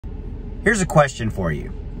Here's a question for you.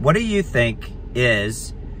 What do you think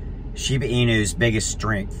is Shiba Inu's biggest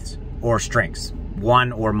strengths or strengths?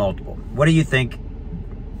 One or multiple. What do you think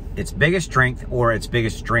its biggest strength or its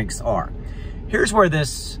biggest strengths are? Here's where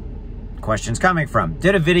this question's coming from.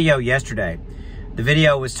 Did a video yesterday. The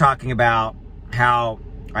video was talking about how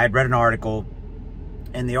I had read an article,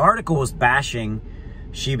 and the article was bashing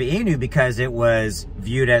Shiba Inu because it was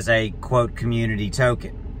viewed as a, quote, community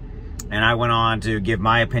token. And I went on to give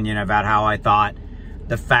my opinion about how I thought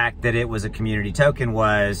the fact that it was a community token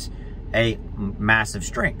was a massive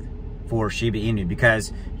strength for Shiba Inu,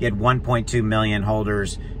 because you had 1.2 million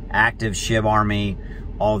holders, active SHIB army,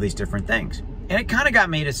 all these different things. And it kind of got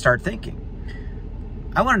me to start thinking.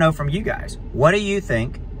 I want to know from you guys, what do you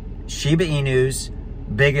think Shiba Inu's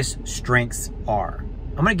biggest strengths are?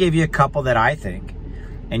 I'm going to give you a couple that I think,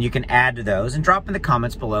 and you can add to those and drop in the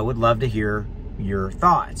comments below. Would love to hear your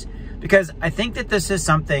thoughts, because I think that this is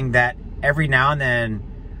something that every now and then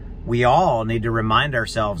we all need to remind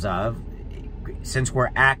ourselves of, since we're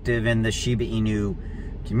active in the Shiba Inu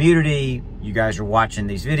community. You guys are watching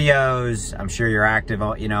these videos. I'm sure you're active,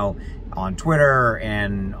 you know, on Twitter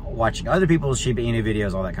and watching other people's Shiba Inu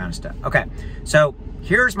videos, all that kind of stuff. Okay, so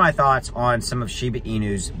here's my thoughts on some of Shiba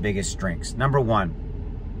Inu's biggest strengths. Number one,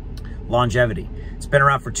 longevity. It's been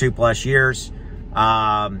around for 2+ years.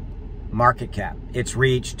 Market cap. It's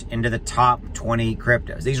reached into the top 20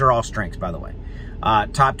 cryptos. These are all strengths, by the way.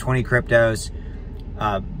 Top 20 cryptos.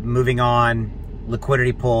 Moving on,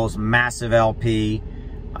 liquidity pools, massive LP,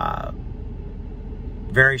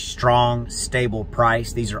 very strong, stable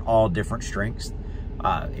price. These are all different strengths.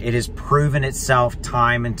 It has proven itself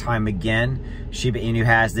time and time again. Shiba Inu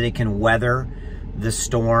has that it can weather the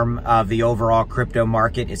storm of the overall crypto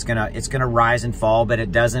market. It's gonna rise and fall, but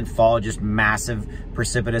it doesn't fall just massive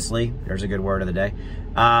precipitously. There's a good word of the day.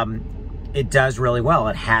 It does really well.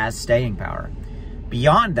 It has staying power.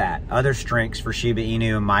 Beyond that, other strengths for Shiba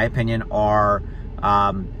Inu, in my opinion, are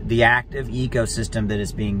the active ecosystem that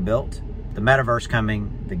is being built, the metaverse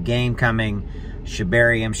coming, the game coming,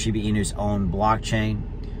 Shibarium, Shiba Inu's own blockchain.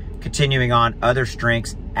 Continuing on, other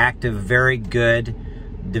strengths, active, very good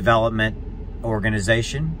development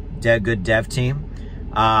organization, good dev team,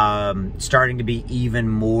 starting to be even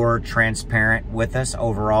more transparent with us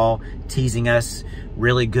overall, teasing us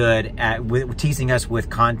really good at teasing us with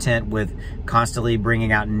content, with constantly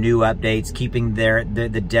bringing out new updates, keeping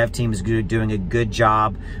the dev team is doing a good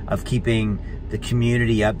job of keeping the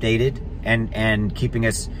community updated and keeping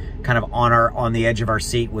us kind of on the edge of our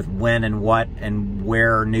seat with when and what and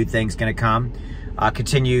where new things going to come.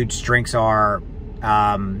 Continued strengths are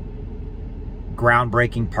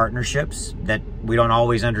groundbreaking partnerships that we don't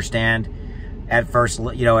always understand at first,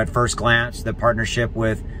 at first glance. The partnership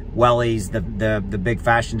with Welly's, the big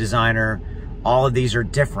fashion designer, all of these are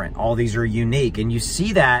different. All these are unique. And you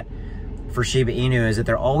see that for Shiba Inu, is that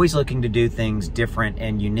they're always looking to do things different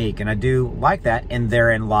and unique. And I do like that. And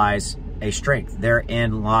therein lies a strength.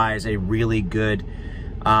 Therein lies a really good,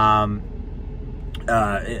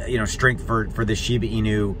 strength for the Shiba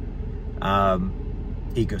Inu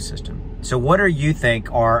ecosystem. So what do you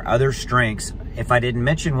think are other strengths? If I didn't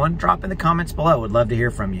mention one, drop in the comments below. Would love to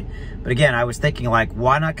hear from you. But again, I was thinking, like,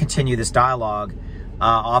 why not continue this dialogue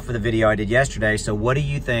off of the video I did yesterday? So what do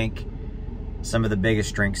you think some of the biggest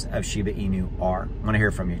strengths of Shiba Inu are? I want to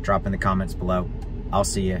hear from you. Drop in the comments below. I'll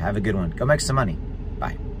see you. Have a good one. Go make some money.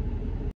 Bye.